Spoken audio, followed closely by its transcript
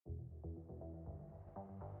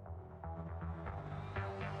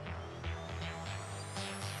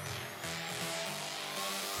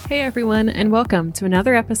Hey everyone, and welcome to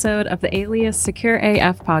another episode of the Alias Secure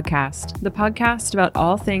AF podcast, the podcast about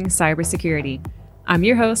all things cybersecurity. I'm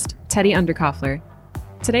your host, Teddy Underkoffler.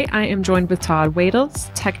 Today I am joined with Todd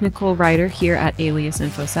Wadles, technical writer here at Alias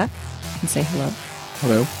InfoSec. And say hello.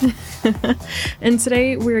 Hello. And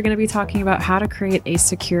today we're going to be talking about how to create a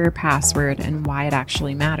secure password and why it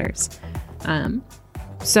actually matters.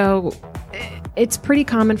 So it's pretty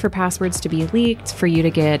common for passwords to be leaked, for you to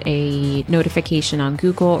get a notification on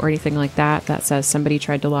Google or anything like that that says somebody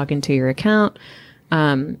tried to log into your account.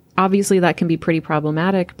 Obviously, that can be pretty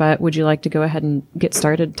problematic, but would you like to go ahead and get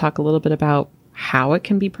started, talk a little bit about how it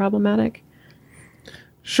can be problematic?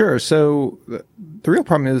 Sure. So the real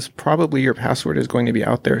problem is probably your password is going to be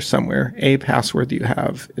out there somewhere. A password that you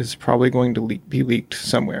have is probably going to be leaked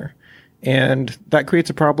somewhere. And that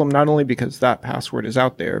creates a problem not only because that password is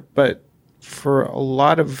out there, but for a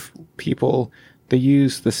lot of people, they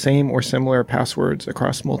use the same or similar passwords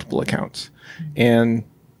across multiple accounts. And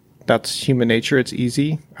that's human nature. It's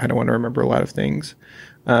easy. I don't want to remember a lot of things.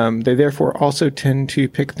 They therefore also tend to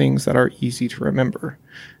pick things that are easy to remember.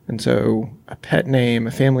 And so a pet name,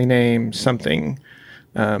 a family name, something.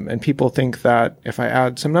 And people think that if I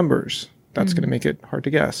add some numbers, that's going to make it hard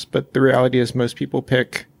to guess. But the reality is most people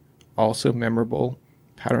pick also memorable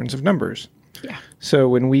patterns of numbers. Yeah. So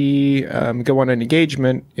when we go on an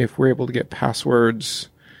engagement, if we're able to get passwords,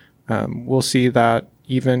 we'll see that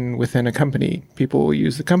even within a company, people will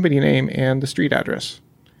use the company name and the street address.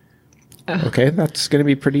 Okay, that's going to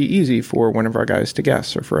be pretty easy for one of our guys to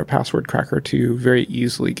guess or for a password cracker to very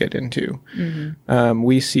easily get into.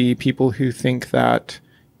 We see people who think that,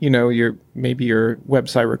 maybe your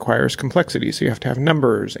website requires complexity, so you have to have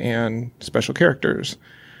numbers and special characters.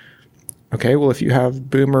 Okay, well, if you have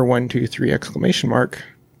boomer123 !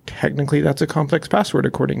 Technically that's a complex password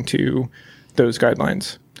according to those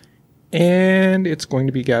guidelines. And it's going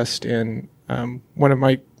to be guessed in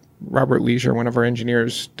Robert Leisure, one of our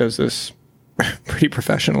engineers, does this pretty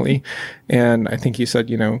professionally. And I think he said,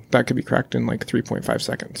 that could be cracked in like 3.5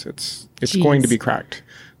 seconds. It's going to be cracked.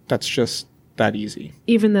 That's just that easy.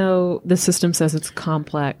 Even though the system says it's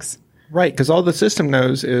complex. Right, because all the system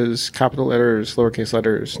knows is capital letters, lowercase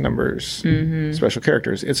letters, numbers, special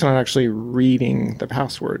characters. It's not actually reading the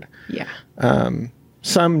password. Yeah.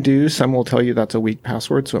 Some do. Some will tell you that's a weak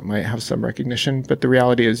password, so it might have some recognition. But the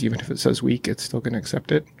reality is, even if it says weak, it's still going to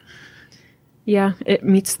accept it. Yeah, it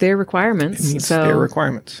meets their requirements. It meets their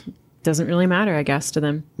requirements. Doesn't really matter, I guess, to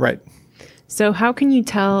them. Right. So how can you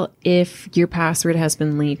tell if your password has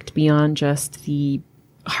been leaked beyond just the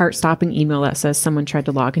heart-stopping email that says someone tried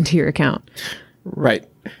to log into your account? Right.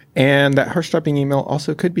 And that heart-stopping email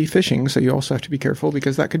also could be phishing, so you also have to be careful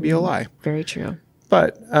because that could be a lie. Very true.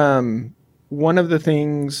 But one of the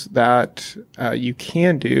things that you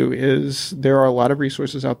can do is there are a lot of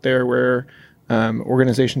resources out there where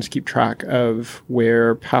organizations keep track of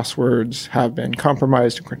where passwords have been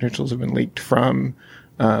compromised and credentials have been leaked from,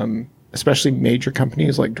 especially major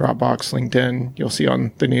companies like Dropbox, LinkedIn. You'll see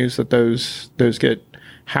on the news that those get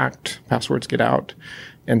hacked, passwords get out.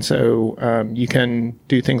 And so you can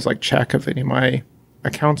do things like check if any of my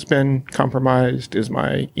accounts been compromised. Is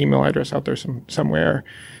my email address out there somewhere?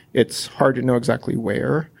 It's hard to know exactly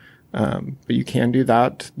where, but you can do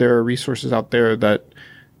that. There are resources out there that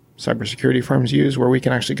cybersecurity firms use where we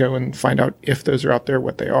can actually go and find out if those are out there,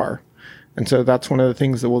 what they are. And so that's one of the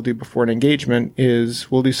things that we'll do before an engagement is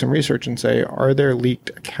we'll do some research and say, are there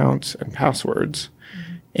leaked accounts and passwords?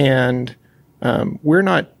 And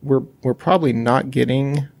we're probably not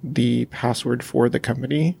getting the password for the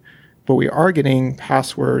company, but we are getting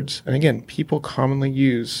passwords. And again, people commonly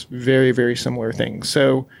use very, very similar things.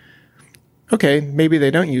 So, okay, maybe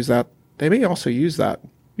they don't use that. They may also use that.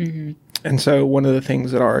 And so one of the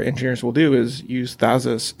things that our engineers will do is use those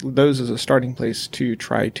as a starting place to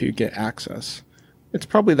try to get access. It's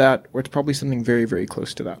probably that, or it's probably something very, very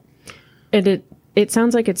close to that. And it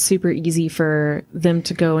sounds like it's super easy for them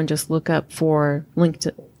to go and just look up for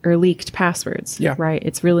leaked passwords. Yeah. Right?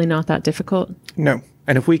 It's really not that difficult. No.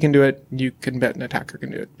 And if we can do it, you can bet an attacker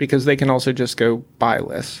can do it because they can also just go buy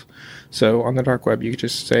lists. So on the dark web, you could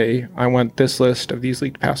just say, I want this list of these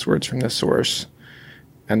leaked passwords from this source,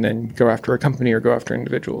 and then go after a company or go after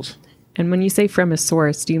individuals. And when you say from a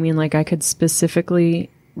source, do you mean like I could specifically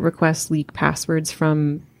request leak passwords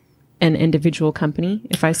from an individual company?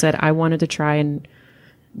 If I said I wanted to try and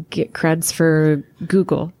get creds for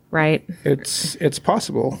Google, right? It's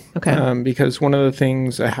possible. Okay. Because one of the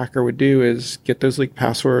things a hacker would do is get those leaked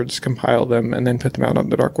passwords, compile them, and then put them out on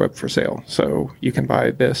the dark web for sale. So you can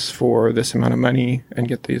buy this for this amount of money and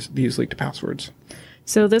get these leaked passwords.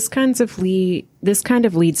 So this kind of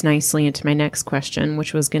leads nicely into my next question,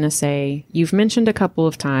 which was going to say, you've mentioned a couple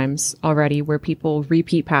of times already where people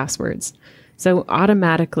repeat passwords. So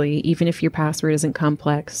automatically, even if your password isn't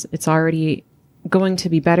complex, it's already going to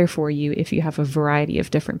be better for you if you have a variety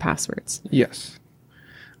of different passwords. Yes.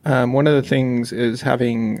 One of the things is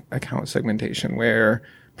having account segmentation, where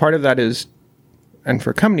part of that is, and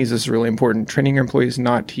for companies, this is really important, training your employees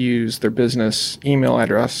not to use their business email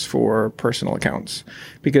address for personal accounts.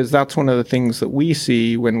 Because that's one of the things that we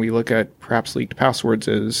see when we look at perhaps leaked passwords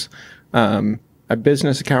is a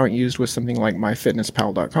business account used with something like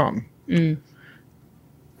myfitnesspal.com.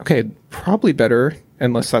 Okay, probably better,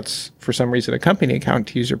 unless that's for some reason a company account,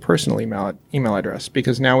 to use your personal email address,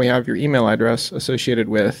 because now we have your email address associated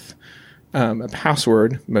with a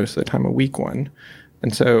password, most of the time a weak one.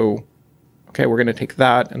 And so, okay, we're going to take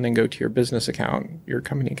that and then go to your business account, your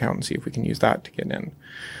company account, and see if we can use that to get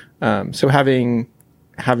in. So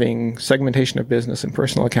having segmentation of business and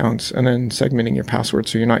personal accounts, and then segmenting your password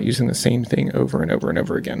so you're not using the same thing over and over and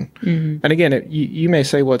over again. And again, you may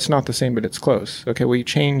say, well, it's not the same, but it's close. Okay, well, you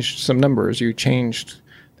changed some numbers, you changed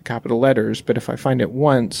the capital letters, but if I find it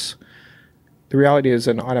once, the reality is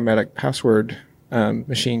an automatic password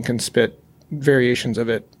machine can spit variations of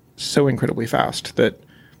it so incredibly fast that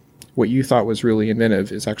what you thought was really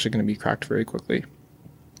inventive is actually going to be cracked very quickly.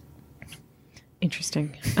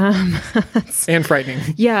 Interesting. And frightening.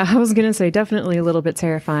 Yeah, I was going to say definitely a little bit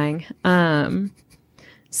terrifying.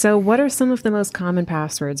 So what are some of the most common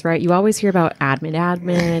passwords, right? You always hear about admin,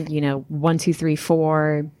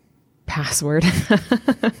 1234 password.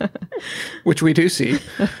 Which we do see.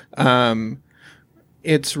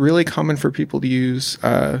 It's really common for people to use,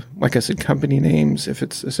 like I said, company names if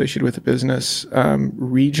it's associated with a business.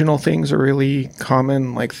 Regional things are really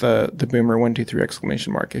common, like the Boomer 123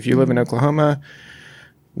 exclamation mark. If you live in Oklahoma,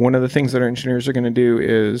 one of the things that our engineers are going to do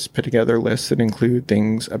is put together lists that include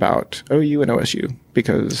things about OU and OSU,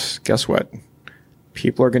 because guess what?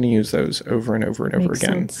 People are going to use those over and over and over Makes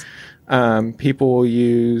again. sense. People will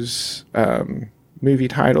use movie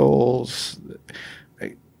titles.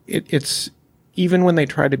 It's even when they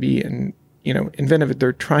try to be inventive,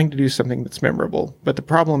 they're trying to do something that's memorable. But the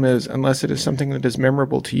problem is, unless it is something that is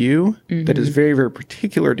memorable to you, that is very, very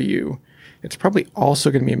particular to you, it's probably also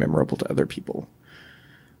going to be memorable to other people.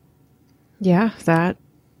 Yeah, that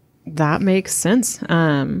makes sense.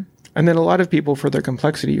 And then a lot of people, for their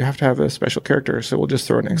complexity, you have to have a special character. So we'll just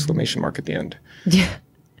throw an exclamation mark at the end. Yeah.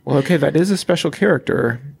 Well, okay, that is a special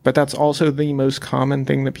character, but that's also the most common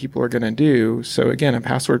thing that people are going to do. So again, a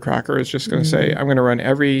password cracker is just going to say, I'm going to run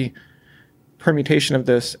every permutation of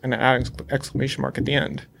this and add an exclamation mark at the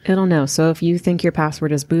end. It'll know. So if you think your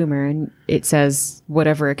password is Boomer and it says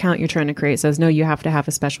whatever account you're trying to create says, no, you have to have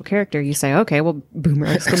a special character, you say, okay, well, Boomer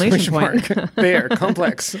exclamation point. There,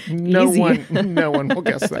 complex. No one will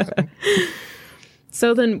guess that.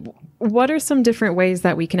 So then what are some different ways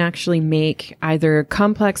that we can actually make either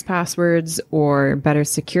complex passwords or better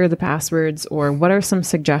secure the passwords, or what are some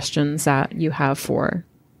suggestions that you have for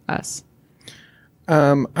us?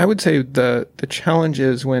 I would say the challenge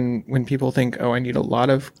is when people think, oh, I need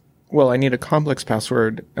a complex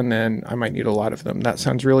password, and then I might need a lot of them. That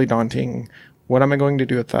sounds really daunting. What am I going to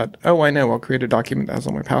do with that? Oh, I know. I'll create a document that has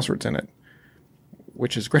all my passwords in it,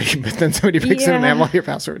 which is great. But then somebody picks it and they have all your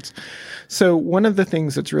passwords. So one of the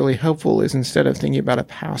things that's really helpful is, instead of thinking about a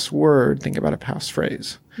password, think about a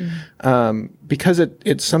passphrase. Because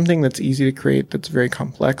it's something that's easy to create, that's very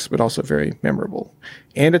complex, but also very memorable.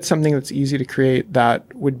 And it's something that's easy to create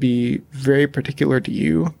that would be very particular to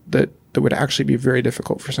you, that would actually be very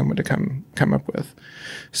difficult for someone to come up with.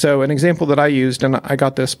 So an example that I used, and I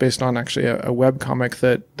got this based on actually a webcomic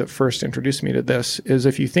that first introduced me to this, is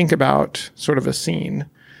if you think about sort of a scene.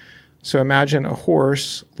 So imagine a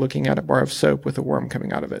horse looking at a bar of soap with a worm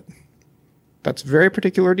coming out of it. That's very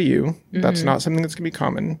particular to you. That's not something that's going to be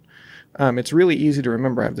common. It's really easy to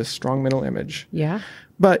remember. I have this strong mental image. Yeah.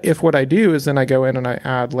 But if what I do is then I go in and I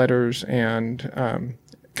add letters and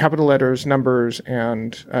capital letters, numbers,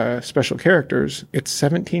 and special characters, it's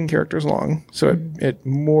 17 characters long. So it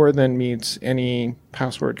more than meets any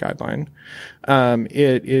password guideline.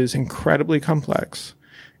 It is incredibly complex.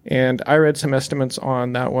 And I read some estimates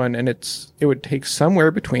on that one, and it would take somewhere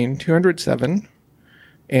between 207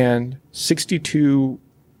 and 62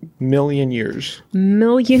 million years.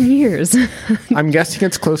 Million years. I'm guessing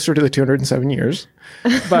it's closer to the 207 years.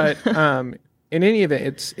 But in any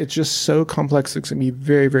event, it's just so complex it's going to be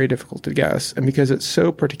very, very difficult to guess. And because it's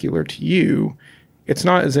so particular to you, it's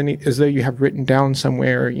not as though you have written down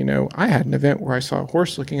somewhere, I had an event where I saw a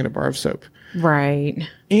horse looking at a bar of soap. Right.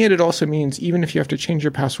 And it also means even if you have to change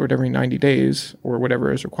your password every 90 days or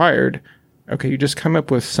whatever is required, okay, you just come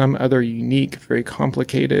up with some other unique, very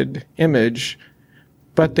complicated image.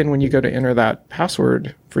 But then when you go to enter that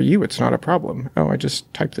password, for you, it's not a problem. Oh, I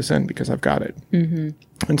just typed this in because I've got it. Mm-hmm.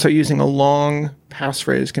 And so using a long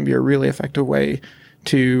passphrase can be a really effective way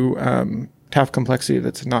to have complexity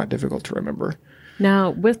that's not difficult to remember. Now,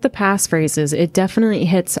 with the passphrases, it definitely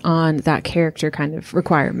hits on that character kind of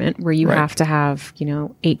requirement where you have to have,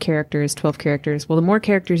 8 characters, 12 characters. Well, the more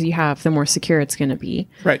characters you have, the more secure it's going to be.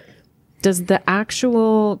 Right. Does the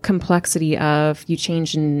actual complexity of you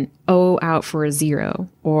change an O out for a 0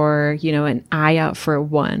 or, an I out for a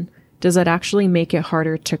 1, does that actually make it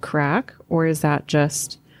harder to crack? Or is that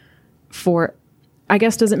just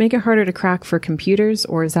does it make it harder to crack for computers,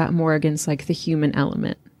 or is that more against like the human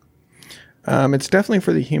element? It's definitely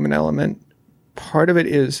for the human element. Part of it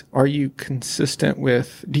is, are you consistent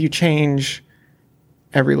with, do you change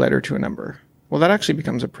every letter to a number? Well, that actually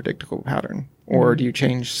becomes a predictable pattern. Or do you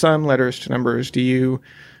change some letters to numbers? Do you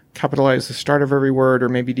capitalize the start of every word, or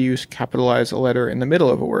maybe do you capitalize a letter in the middle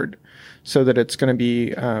of a word so that it's going to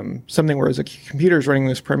be something where as a computer is running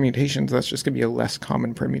those permutations, that's just going to be a less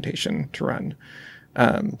common permutation to run.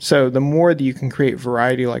 So the more that you can create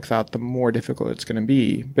variety like that, the more difficult it's going to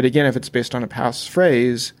be. But again, if it's based on a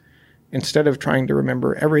passphrase, instead of trying to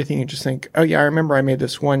remember everything, you just think, oh yeah, I remember I made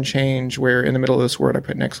this one change where in the middle of this word I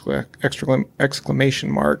put an exclamation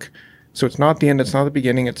mark. So it's not the end, it's not the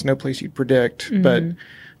beginning, it's no place you'd predict, but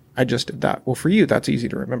I just did that. Well, for you, that's easy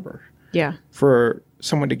to remember. Yeah. For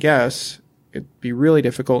someone to guess, it'd be really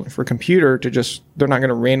difficult. For a computer to they're not going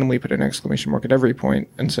to randomly put an exclamation mark at every point.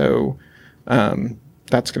 And so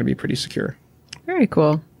that's going to be pretty secure. Very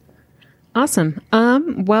cool. Awesome.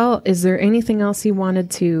 Well, is there anything else you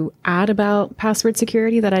wanted to add about password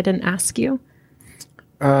security that I didn't ask you?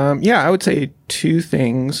 Yeah, I would say 2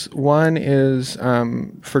 things. One is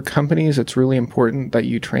for companies, it's really important that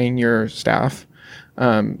you train your staff.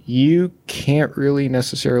 You can't really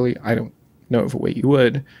necessarily, I don't know of a way you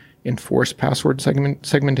would, enforce password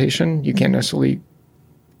segmentation. You can't necessarily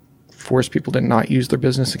force people to not use their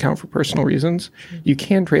business account for personal reasons. You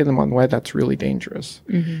can train them on why that's really dangerous.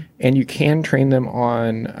 And you can train them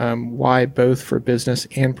on why both for business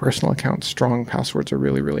and personal accounts, strong passwords are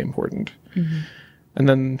really, really important. And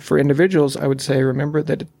then for individuals, I would say, remember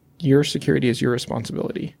that your security is your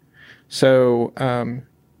responsibility. So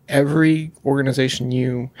every organization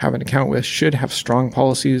you have an account with should have strong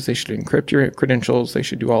policies. They should encrypt your credentials. They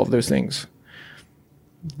should do all of those things.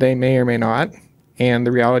 They may or may not. And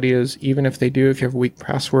the reality is, even if they do, if you have a weak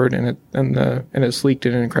password and it's leaked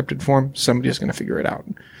in an encrypted form, somebody's going to figure it out.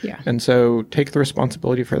 Yeah. And so take the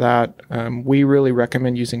responsibility for that. We really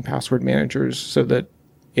recommend using password managers so that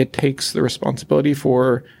it takes the responsibility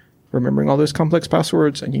for remembering all those complex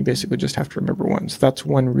passwords, and you basically just have to remember one. So that's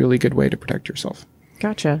one really good way to protect yourself.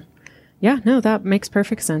 Gotcha. Yeah, no, that makes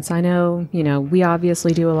perfect sense. I know, we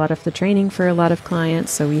obviously do a lot of the training for a lot of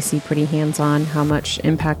clients, so we see pretty hands-on how much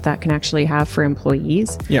impact that can actually have for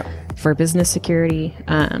employees. Yeah. For business security.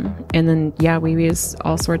 And then, we use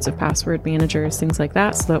all sorts of password managers, things like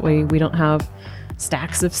that, so that way we don't have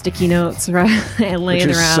stacks of sticky notes, right? Laying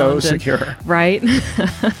Which is around. So secure. Right?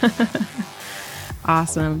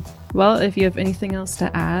 Awesome. Well, if you have anything else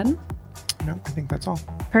to add. No, I think that's all.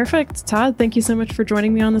 Perfect. Todd, thank you so much for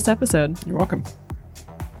joining me on this episode. You're welcome.